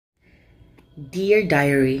Dear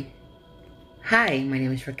Diary, hi, my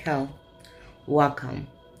name is Raquel. Welcome.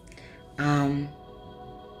 I'm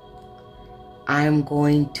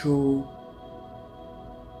going to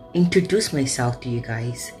introduce myself to you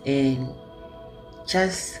guys, and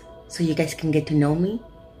just so you guys can get to know me.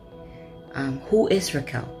 Who is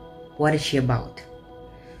Raquel? What is she about?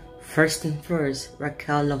 First thing first,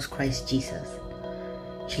 Raquel loves Christ Jesus.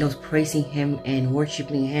 She loves praising Him and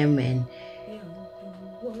worshiping Him, and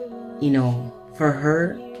for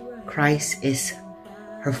her, Christ is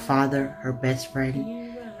her father, her best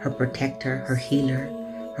friend, her protector, her healer,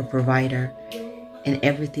 her provider, and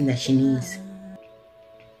everything that she needs.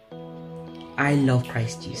 I love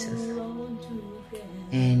Christ Jesus,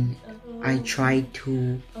 and I try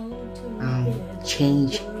to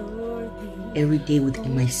change every day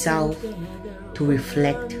within myself to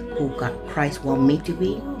reflect who God Christ wants me to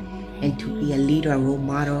be, and to be a leader, a role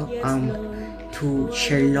model, to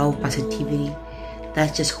share love, positivity.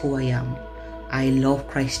 That's just who I am. I love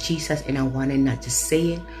Christ Jesus, and I want to not just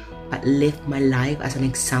say it, but live my life as an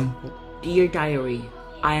example. Dear Diary,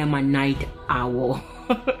 I am a night owl.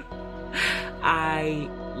 I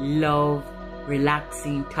love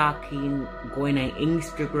relaxing, talking, going on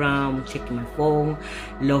Instagram, checking my phone,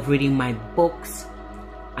 love reading my books.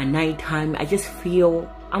 At nighttime, I just feel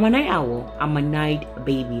I'm a night owl. I'm a night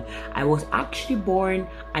baby. I was actually born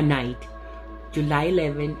at night, July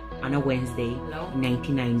 11 on a Wednesday,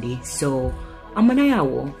 1990. So I'm a night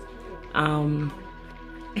owl.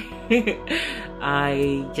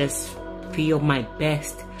 I just feel my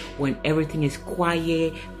best when everything is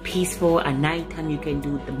quiet, peaceful. At nighttime, you can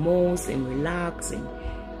do the most and relax. And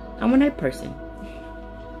I'm a night person.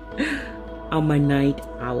 I'm a night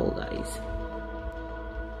owl, guys.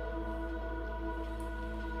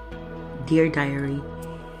 Dear Diary,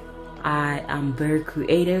 I am very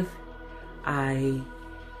creative. I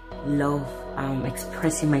love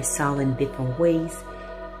expressing myself in different ways.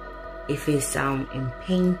 If it's in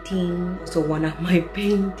painting, so one of my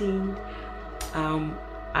paintings,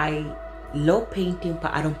 I love painting,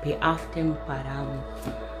 but I don't paint often, but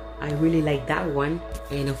I really like that one.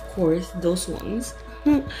 And of course, those ones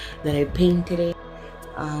that I painted.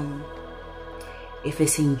 If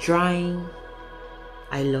it's in drawing,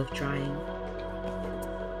 I love drawing.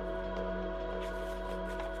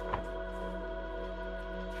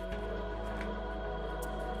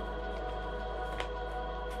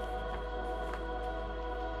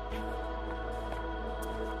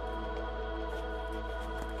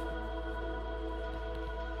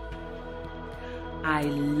 I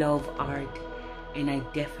love art, and I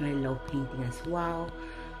definitely love painting as well.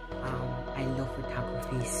 I love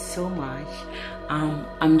photography so much.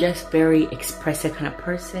 I'm just very expressive kind of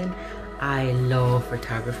person. I love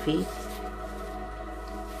photography.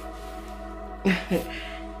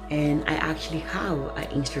 And I actually have an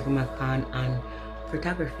Instagram account on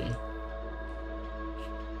photography.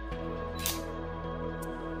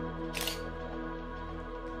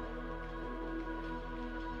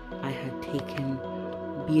 I had taken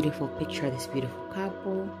beautiful picture of this beautiful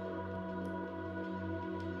couple.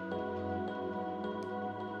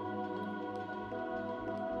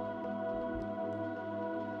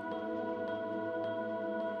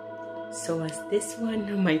 So as this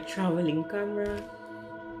one, my traveling camera.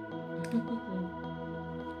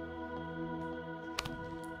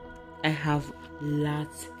 I have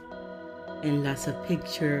lots and lots of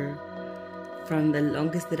pictures. From the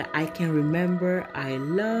longest that I can remember, I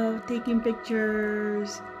love taking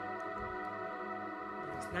pictures.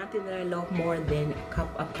 There's nothing that I love more than a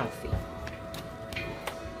cup of coffee.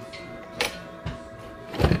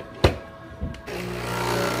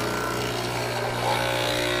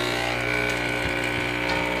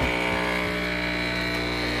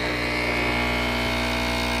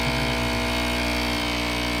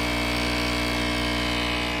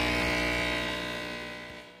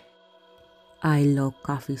 I love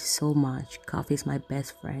coffee so much. Coffee is my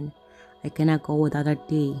best friend. I cannot go without a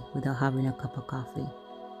day without having a cup of coffee.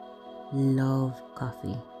 Love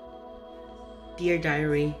coffee. Dear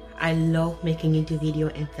Diary, I love making into video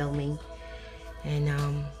and filming. And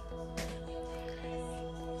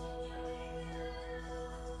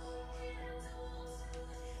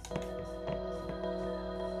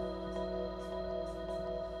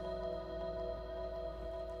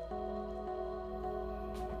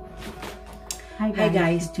Hi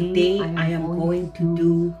guys, today I am going to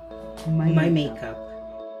do my makeup.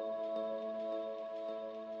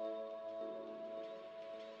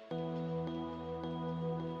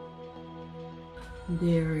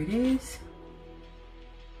 There it is.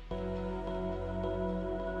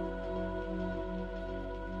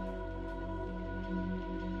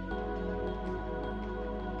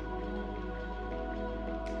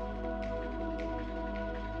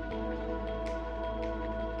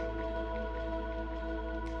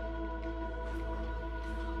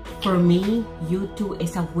 for me, YouTube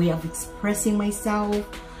is a way of expressing myself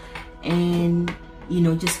and, you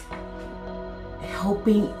know, just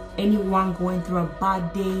helping anyone going through a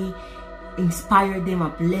bad day, inspire them,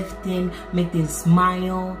 uplifting, make them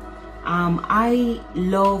smile. I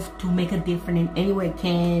love to make a difference in any way I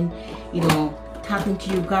can, you know, talking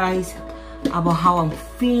to you guys about how I'm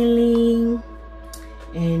feeling.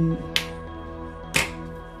 And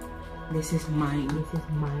this is my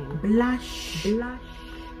blush.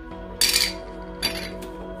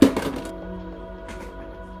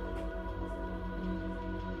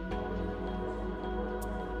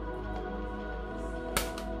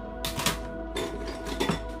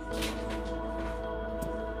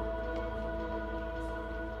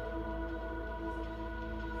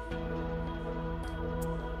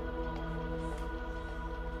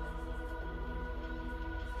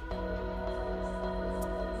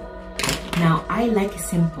 Now, I like it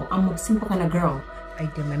simple. I'm a simple kind of girl. I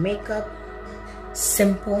do my makeup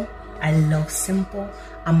simple. I love simple.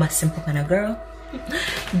 I'm a simple kind of girl.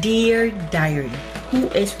 Dear Diary, who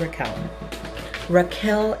is Raquel?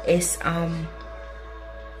 Raquel is a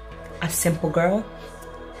simple girl.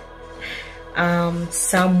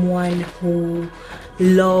 Someone who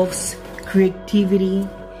loves creativity.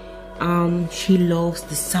 She loves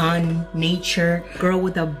the sun, nature. Girl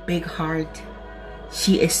with a big heart.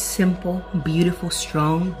 She is simple, beautiful,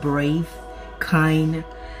 strong, brave, kind,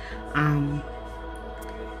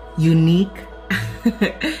 unique,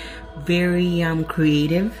 very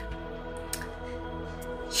creative.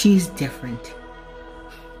 She's different.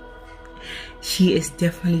 She is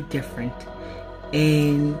definitely different.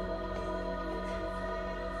 And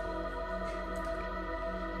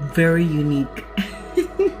very unique.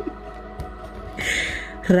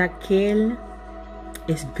 Raquel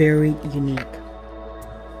is very unique.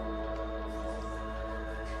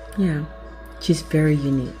 Yeah, she's very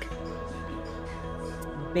unique.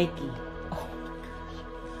 Becky. Oh my gosh.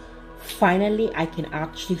 Finally, I can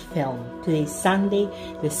actually film. Today's Sunday.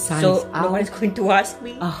 The sun is out. Nobody's going to ask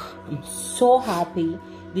me. Oh, I'm so happy.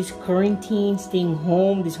 This quarantine, staying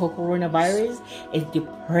home, this whole coronavirus is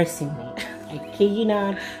depressing me. I kid you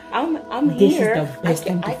not. I'm this here. This is the best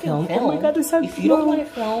time to film. Oh my god, this if you don't want to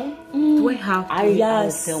film, do I have to?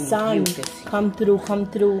 Yes, sun, come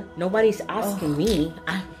through. Nobody's asking me.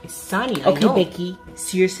 It's sunny. Okay, Becky,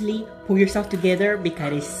 seriously, pull yourself together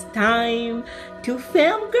because it's time to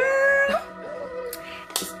film, girl.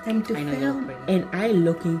 It's time to film. And I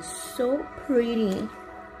looking so pretty.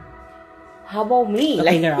 How about me?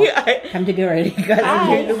 Okay, girl. Time to get ready.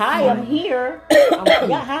 Hi, I'm here.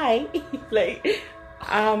 Yeah, hi.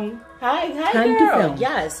 Hi, time girl. To film.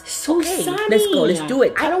 Yes. So sunny. Let's go. Let's do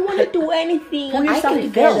it. I don't want to do anything. Pull yourself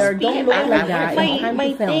together. Don't look like that.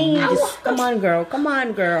 My thing. Just come on, girl. Come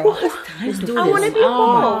on, girl. Let's do this. I want to be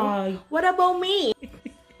bold. What about me?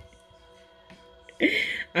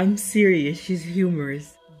 I'm serious. She's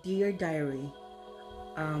humorous. Dear Diary,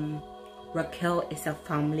 Raquel is a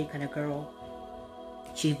family kind of girl.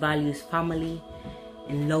 She values family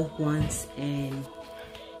and loved ones, and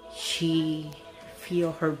she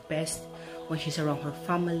feels her best when she's around her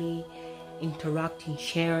family, interacting,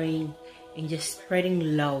 sharing, and just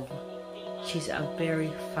spreading love. She's a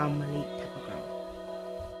very family type of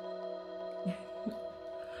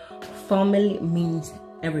girl. Family means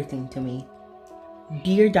everything to me.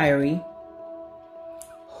 Dear Diary,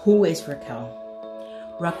 who is Raquel?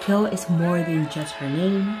 Raquel is more than just her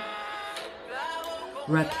name.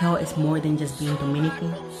 Raquel is more than just being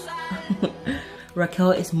Dominican.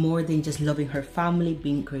 Raquel is more than just loving her family,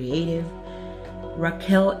 being creative.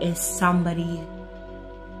 Raquel is somebody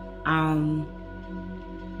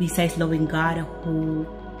besides loving God who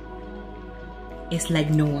is like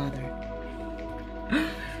no other.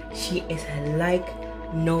 She is like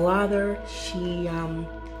no other. She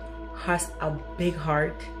has a big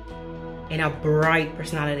heart and a bright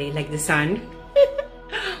personality like the sun.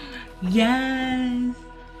 Yes.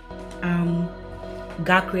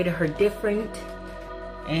 God created her different,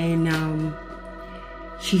 and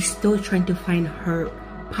she's still trying to find her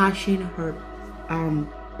passion, her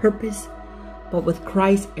purpose, but with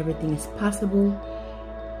Christ everything is possible.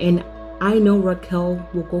 And I know Raquel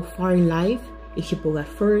will go far in life if she put God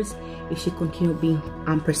first, if she continue being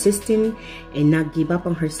persistent and not give up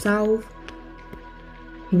on herself.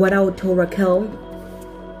 What I would tell Raquel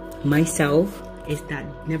myself is that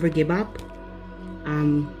never give up.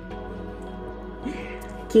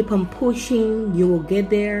 Keep on pushing, you will get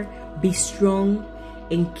there. Be strong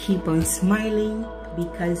and keep on smiling,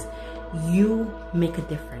 because you make a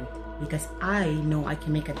difference. Because I know I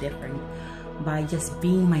can make a difference by just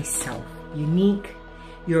being myself, unique,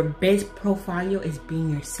 Your best profile is being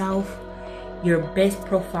yourself. Your best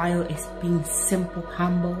profile is being simple,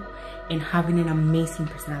 humble, and having an amazing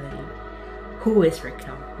personality. Who is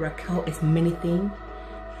Raquel? Raquel is many things.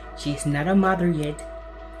 She's not a mother yet,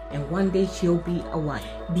 and one day she'll be a wife.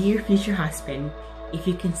 Dear future husband, if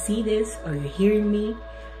you can see this or you're hearing me,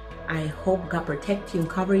 I hope God protect you and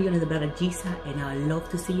cover you under the blood of Jesus, and I'd love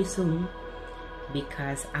to see you soon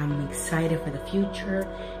because I'm excited for the future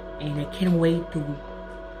and I can't wait to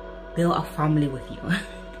build a family with you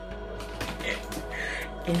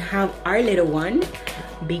and have our little one,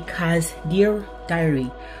 because dear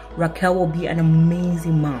diary, Raquel will be an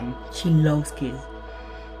amazing mom. She loves kids,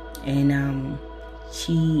 and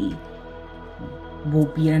she will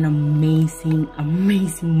be an amazing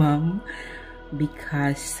mom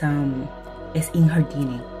because it's in her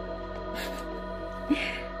DNA.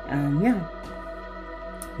 Yeah,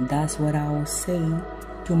 that's what I will say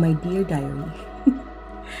to my dear diary.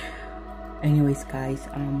 Anyways guys,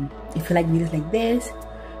 if you like videos like this,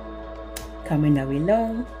 comment down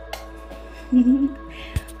below.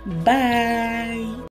 Bye.